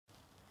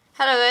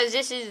Hello guys,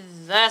 this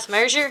is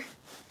Mercer,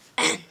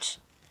 and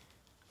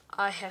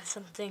I have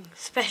something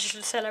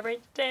special to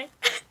celebrate today.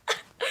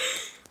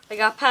 I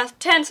got past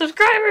 10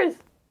 subscribers!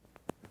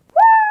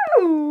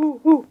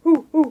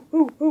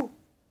 Woo!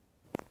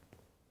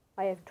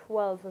 I have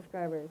 12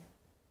 subscribers.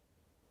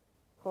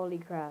 Holy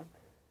crap.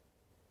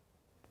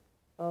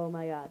 Oh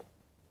my god.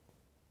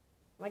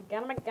 Oh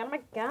my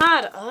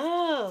god.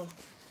 Oh!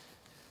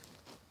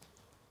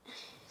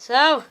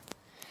 So,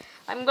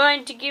 I'm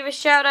going to give a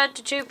shout out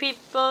to 2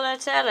 people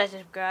that said I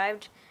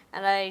subscribed,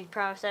 and I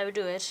promised I would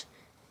do it.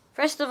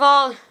 First of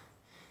all,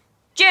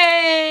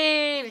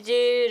 James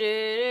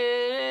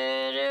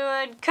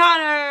and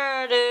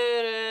Connor.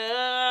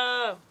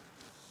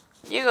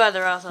 You guys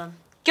are awesome.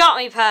 Got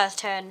me past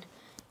 10.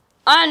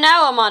 And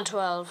now I'm on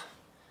 12.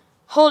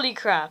 Holy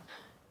crap.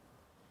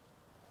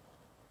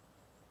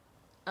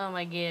 Oh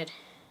my god.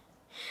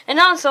 And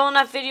also on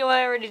that video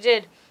I already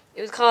did,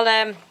 it was called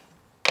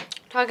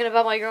talking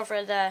about my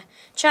girlfriend's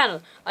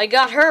channel. I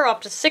got her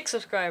up to 6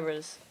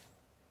 subscribers.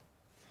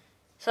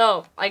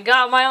 So, I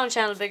got my own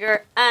channel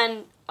bigger,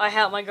 and I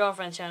helped my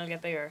girlfriend's channel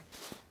get bigger.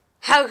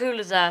 How cool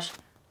is that?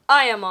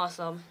 I am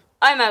awesome.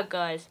 I'm out,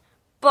 guys.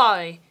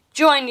 Bye.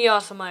 Join the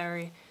awesome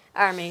army.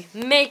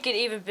 Make it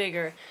even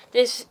bigger.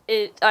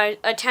 I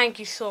thank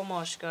you so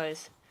much,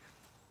 guys.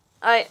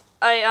 I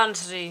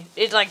honestly,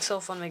 it's like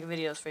so fun making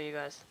videos for you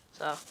guys.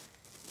 So,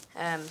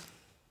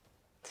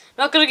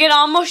 not gonna get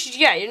all mushy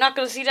yet. You're not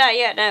gonna see that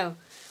yet now.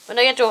 When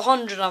I get to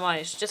 100, I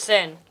might. Just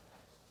saying.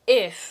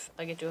 If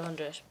I get to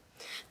 100.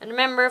 And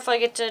remember, if I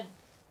get to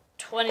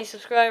 20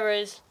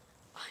 subscribers,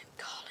 I'm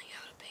calling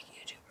out a big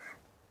YouTuber.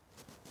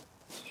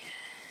 Yeah.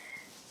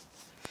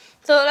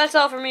 So that's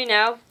all for me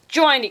now.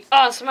 Join the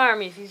awesome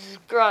army if you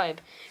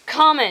subscribe.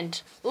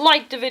 Comment.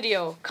 Like the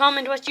video.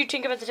 Comment what you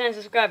think about the 10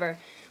 subscriber.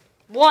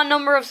 What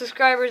number of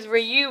subscribers were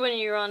you when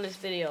you were on this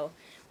video?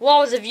 What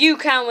was the view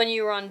count when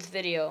you were on this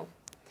video?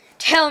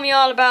 Tell me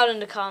all about it in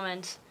the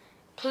comments.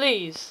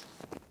 Please.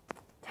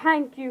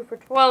 Thank you for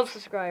 12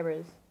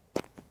 subscribers.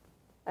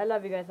 I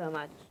love you guys so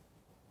much.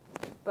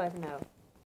 Bye for now.